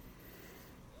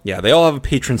 Yeah, they all have a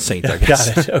patron saint, I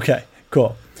guess. Got it. Okay,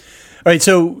 cool. All right,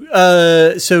 so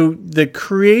the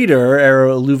creator, Eru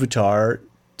Ilúvatar,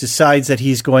 decides that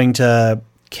he's going to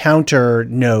counter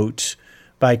note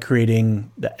by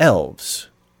creating the elves.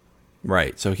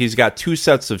 Right. So he's got two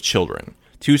sets of children.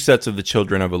 Two sets of the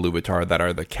children of Ilúvatar that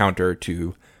are the counter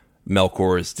to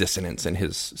Melkor's dissonance in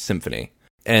his symphony.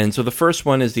 And so the first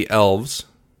one is the elves,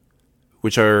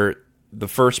 which are the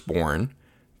firstborn.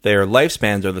 Their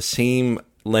lifespans are the same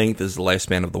length as the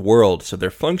lifespan of the world, so they're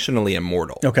functionally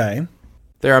immortal. Okay.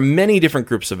 There are many different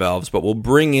groups of elves, but we'll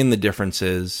bring in the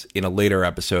differences in a later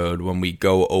episode when we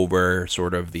go over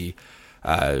sort of the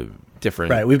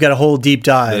different... Right, we've got a whole deep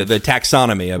dive. The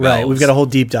taxonomy of elves. Right, we've got a whole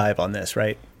deep dive on this,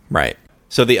 right? Right.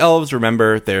 So the elves,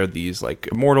 remember, they're these like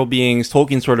immortal beings.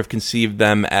 Tolkien sort of conceived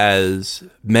them as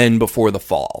men before the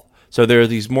fall. So they're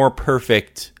these more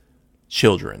perfect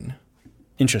children.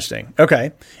 Interesting.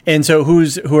 Okay. And so who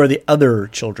are the other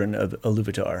children of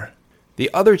Ilúvatar? The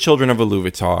other children of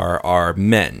Ilúvatar are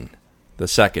men, the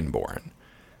second-born.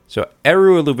 So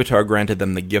Eru Ilúvatar granted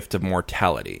them the gift of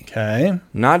mortality. Okay.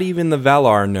 Not even the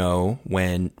Valar know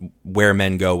where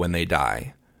men go when they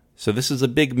die. So this is a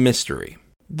big mystery.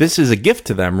 This is a gift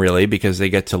to them, really, because they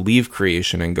get to leave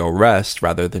creation and go rest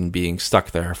rather than being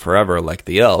stuck there forever like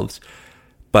the elves.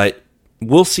 But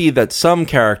we'll see that some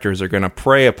characters are going to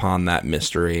prey upon that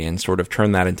mystery and sort of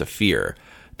turn that into fear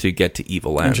to get to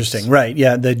evil ends. Interesting. Right.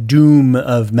 Yeah. The doom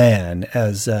of man,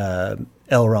 as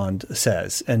Elrond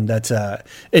says. And that's a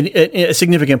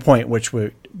significant point, which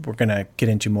we're going to get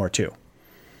into more too.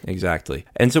 Exactly.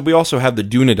 And so we also have the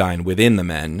Dunedain within the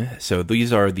men. So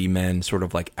these are the men sort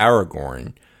of like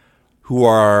Aragorn, who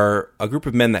are a group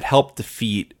of men that help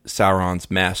defeat Sauron's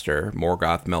master,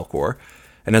 Morgoth Melkor.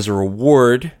 And as a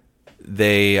reward,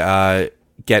 they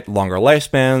get longer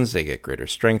lifespans, they get greater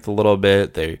strength a little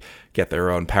bit, they get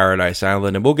their own paradise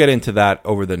island, and we'll get into that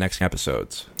over the next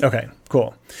episodes. Okay,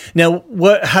 cool. Now,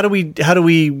 how do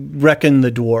we reckon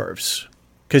the dwarves?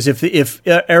 Because if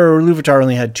Eru Ilúvatar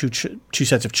only had two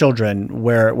sets of children,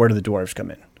 where do the dwarves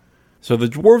come in? So the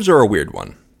dwarves are a weird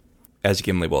one, as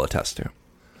Gimli will attest to.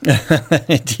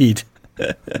 Indeed.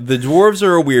 The dwarves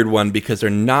are a weird one because they're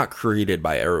not created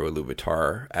by Eru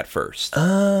Ilúvatar at first.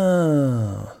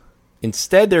 Oh.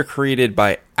 Instead, they're created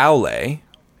by Aule,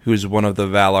 who's one of the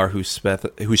Valar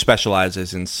who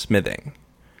specializes in smithing.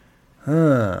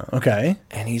 Okay.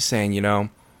 And he's saying,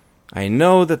 I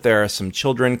know that there are some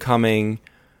children coming.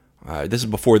 This is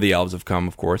before the elves have come,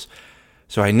 of course.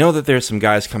 So I know that there's some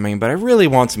guys coming, but I really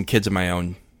want some kids of my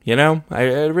own.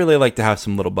 I'd really like to have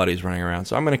some little buddies running around.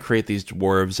 So I'm going to create these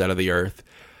dwarves out of the earth,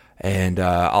 and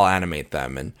I'll animate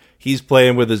them. And he's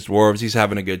playing with his dwarves. He's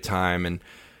having a good time. And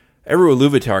Eru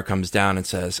Ilúvatar comes down and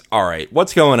says, all right,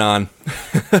 what's going on?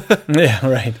 Yeah,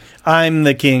 right. I'm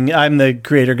the king. I'm the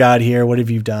creator god here. What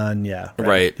have you done? Yeah.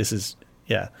 Right. This is,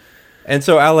 yeah. And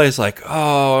so Aule's like,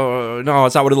 oh, no,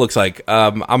 it's not what it looks like.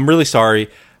 I'm really sorry.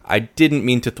 I didn't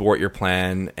mean to thwart your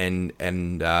plan, and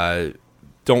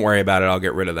don't worry about it. I'll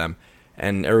get rid of them.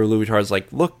 And Eru Ilúvatar's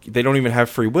like, look, they don't even have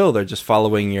free will. They're just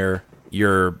following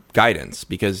your guidance,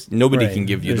 because nobody can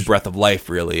give you the breath of life,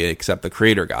 really, except the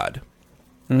creator god.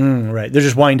 Right. They're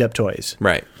just wind-up toys.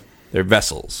 Right. They're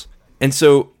vessels. And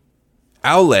so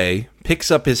Aule picks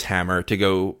up his hammer to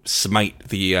go smite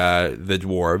the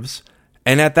dwarves.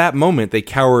 And at that moment, they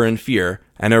cower in fear.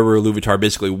 And Eru Ilúvatar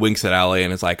basically winks at Aule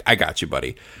and is like, I got you,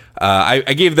 buddy.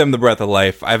 I gave them the breath of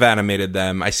life. I've animated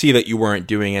them. I see that you weren't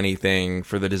doing anything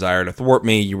for the desire to thwart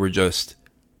me. You were just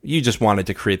you just wanted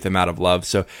to create them out of love.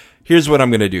 So here's what I'm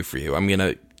going to do for you. I'm going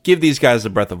to give these guys the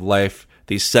breath of life,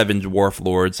 these 7 dwarf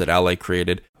lords that LA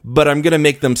created, but I'm going to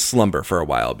make them slumber for a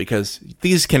while because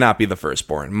these cannot be the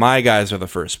firstborn. My guys are the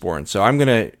firstborn. So I'm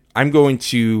going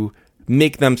to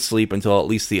make them sleep until at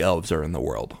least the elves are in the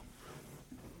world.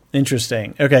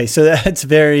 Interesting. Okay, so that's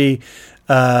very...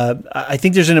 I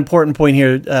think there's an important point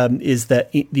here, is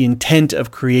that the intent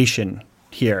of creation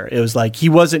here. It was like he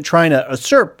wasn't trying to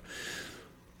usurp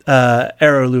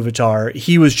Eru Ilúvatar.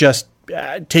 He was just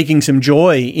taking some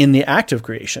joy in the act of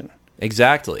creation.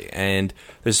 Exactly. And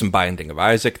there's some Binding of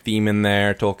Isaac theme in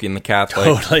there, Tolkien the Catholic.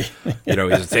 Totally.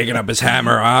 He's taking up his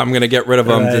hammer. I'm going to get rid of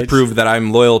him to prove that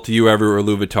I'm loyal to you, Eru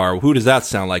Ilúvatar. Who does that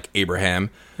sound like, Abraham?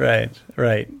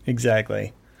 Right,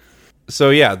 exactly. So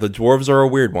yeah, the dwarves are a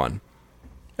weird one.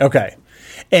 Okay.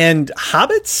 And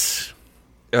hobbits?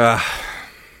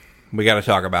 We got to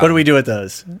talk about What do we do with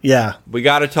those? Yeah. We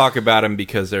got to talk about them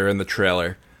because they're in the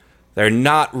trailer. They're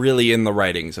not really in the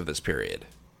writings of this period.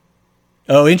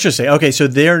 Oh, interesting. Okay, so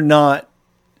they're not...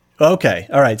 Okay,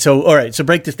 all right. So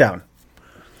break this down.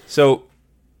 So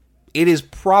it is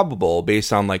probable,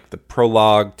 based on like the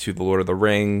prologue to The Lord of the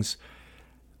Rings,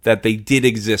 that they did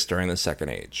exist during the Second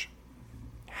Age.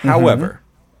 However,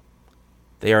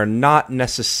 they are not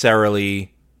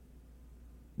necessarily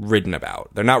written about.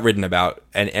 They're not written about,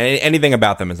 and anything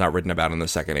about them is not written about in the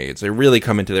Second Age. They really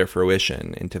come into their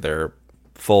fruition, into their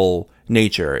full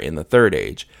nature in the Third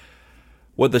Age.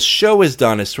 What the show has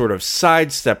done is sort of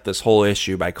sidestep this whole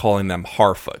issue by calling them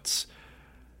Harfoots.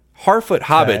 Harfoot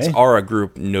hobbits are a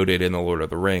group noted in The Lord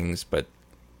of the Rings, but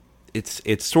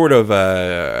it's sort of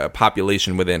a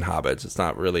population within hobbits. It's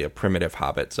not really a primitive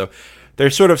hobbit. So they're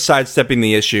sort of sidestepping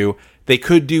the issue. They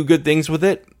could do good things with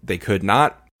it. They could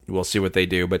not. We'll see what they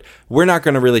do. But we're not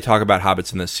going to really talk about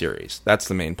hobbits in this series. That's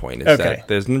the main point, is that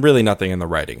there's really nothing in the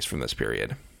writings from this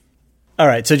period. All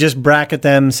right, so just bracket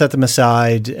them, set them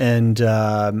aside, and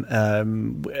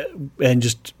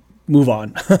just move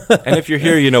on. And if you're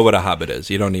here, you know what a hobbit is.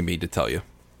 You don't need me to tell you.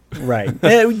 Right.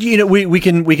 We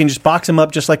can just box them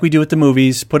up just like we do with the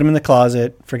movies. Put them in the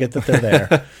closet. Forget that they're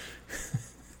there.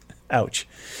 Ouch.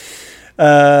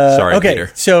 Sorry, okay,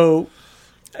 Peter. So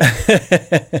he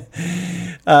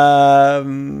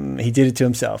did it to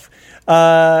himself.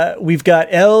 We've got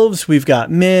elves, we've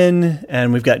got men,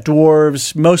 and we've got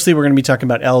dwarves. Mostly we're going to be talking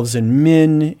about elves and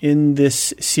men in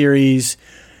this series.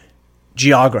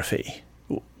 Geography.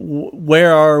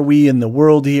 Where are we in the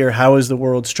world here? How is the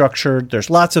world structured? There's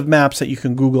lots of maps that you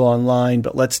can Google online,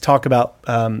 but let's talk about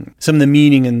some of the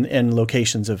meaning and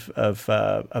locations of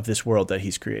this world that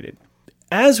he's created.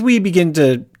 As we begin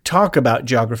to talk about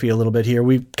geography a little bit here,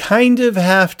 we kind of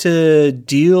have to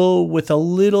deal with a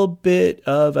little bit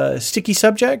of a sticky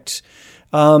subject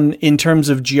in terms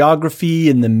of geography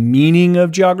and the meaning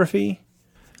of geography.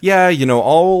 Yeah,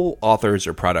 all authors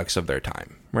are products of their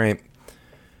time, right?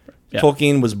 Yeah.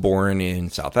 Tolkien was born in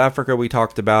South Africa, we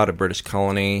talked about, a British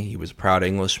colony. He was a proud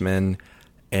Englishman,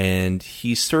 and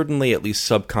he certainly, at least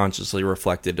subconsciously,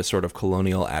 reflected a sort of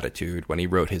colonial attitude when he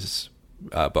wrote his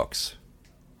books.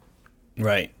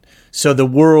 Right. So the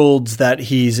worlds that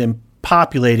he's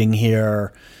populating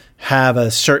here have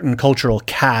a certain cultural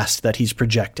cast that he's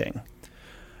projecting.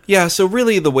 Yeah, so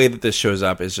really the way that this shows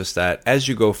up is just that as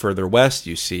you go further west,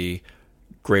 you see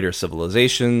greater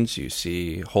civilizations, you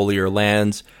see holier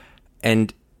lands,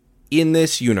 and in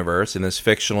this universe, in this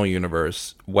fictional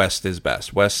universe, west is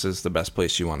best. West is the best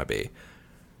place you want to be.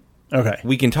 Okay.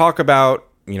 We can talk about,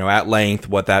 at length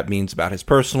what that means about his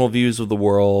personal views of the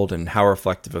world and how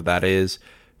reflective of that is.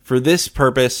 For this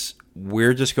purpose,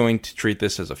 we're just going to treat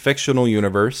this as a fictional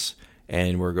universe,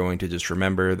 and we're going to just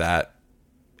remember that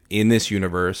in this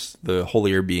universe, the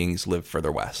holier beings live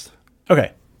further west.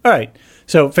 Okay. All right.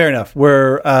 So fair enough.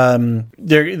 We're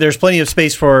there's plenty of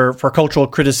space for cultural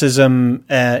criticism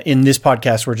in this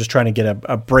podcast. We're just trying to get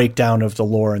a breakdown of the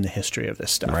lore and the history of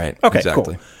this stuff. Right. Okay.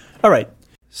 Exactly. Cool. All right.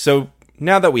 So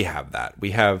now that we have that,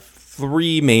 we have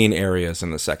 3 main areas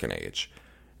in the Second Age.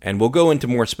 And we'll go into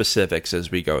more specifics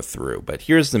as we go through. But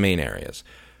here's the main areas.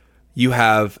 You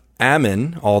have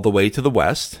Ammon all the way to the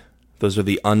west. Those are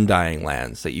the Undying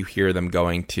Lands that you hear them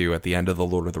going to at the end of The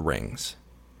Lord of the Rings.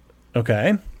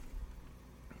 Okay.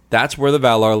 That's where the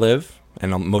Valar live,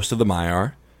 and most of the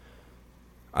Maiar.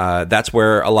 That's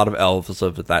where a lot of elves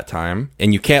lived at that time.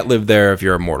 And you can't live there if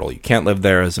you're immortal. You can't live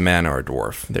there as a man or a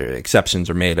dwarf. The exceptions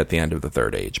are made at the end of the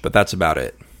Third Age, but that's about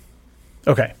it.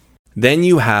 Okay. Then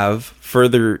you have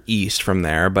further east from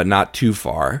there, but not too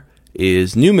far,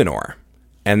 is Númenor.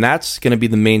 And that's going to be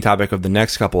the main topic of the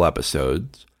next couple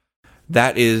episodes.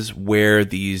 That is where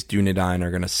these Dunedain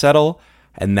are going to settle.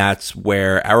 And that's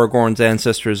where Aragorn's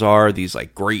ancestors are, these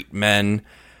like great men.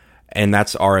 And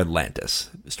that's our Atlantis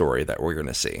story that we're going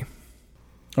to see.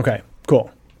 Okay,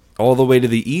 cool. All the way to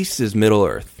the east is Middle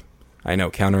Earth. I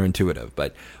know, counterintuitive,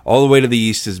 but all the way to the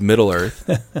east is Middle Earth.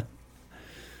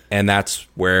 And that's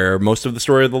where most of the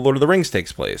story of the Lord of the Rings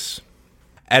takes place.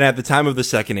 And at the time of the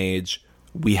Second Age,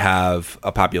 we have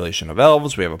a population of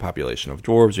elves, we have a population of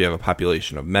dwarves, we have a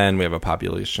population of men, we have a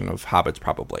population of hobbits,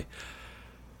 probably.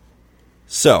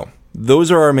 So, those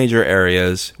are our major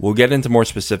areas. We'll get into more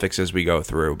specifics as we go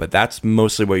through, but that's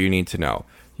mostly what you need to know.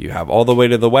 You have all the way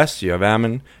to the west, you have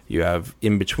Ammon, you have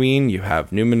in between, you have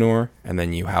Numenor, and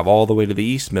then you have all the way to the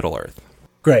east, Middle-earth.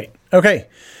 Great. Okay.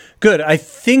 Good. I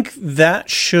think that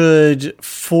should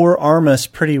forearm us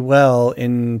pretty well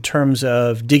in terms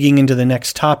of digging into the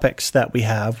next topics that we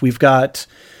have. We've got,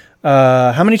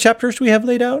 how many chapters do we have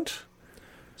laid out?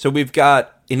 So we've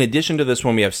got, in addition to this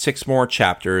one, we have 6 more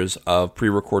chapters of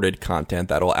pre-recorded content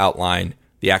that'll outline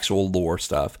the actual lore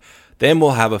stuff. Then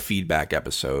we'll have a feedback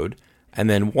episode. And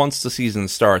then once the season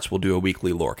starts, we'll do a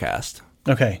weekly lorecast.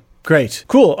 Okay. Great.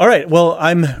 Cool. All right. Well,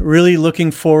 I'm really looking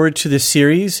forward to this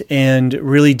series and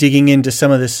really digging into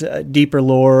some of this deeper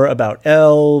lore about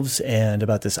elves and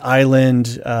about this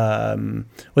island.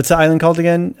 What's the island called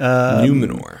again?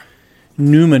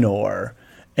 Numenor.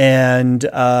 And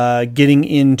getting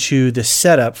into the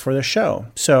setup for the show.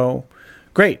 So,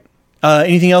 great.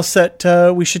 Anything else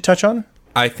that we should touch on?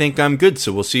 I think I'm good,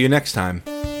 so we'll see you next time.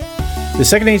 The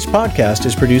Second Age podcast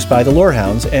is produced by the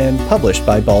Lorehounds and published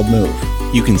by Bald Move.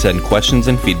 You can send questions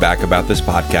and feedback about this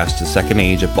podcast to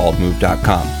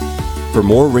secondage@baldmove.com. For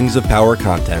more Rings of Power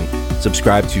content,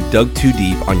 subscribe to Dug Too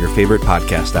Deep on your favorite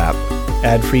podcast app.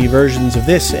 Ad-free versions of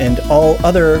this and all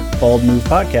other Bald Move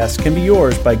podcasts can be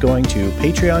yours by going to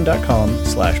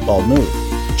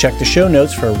patreon.com/baldmove. Check the show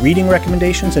notes for reading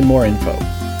recommendations and more info.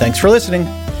 Thanks for listening.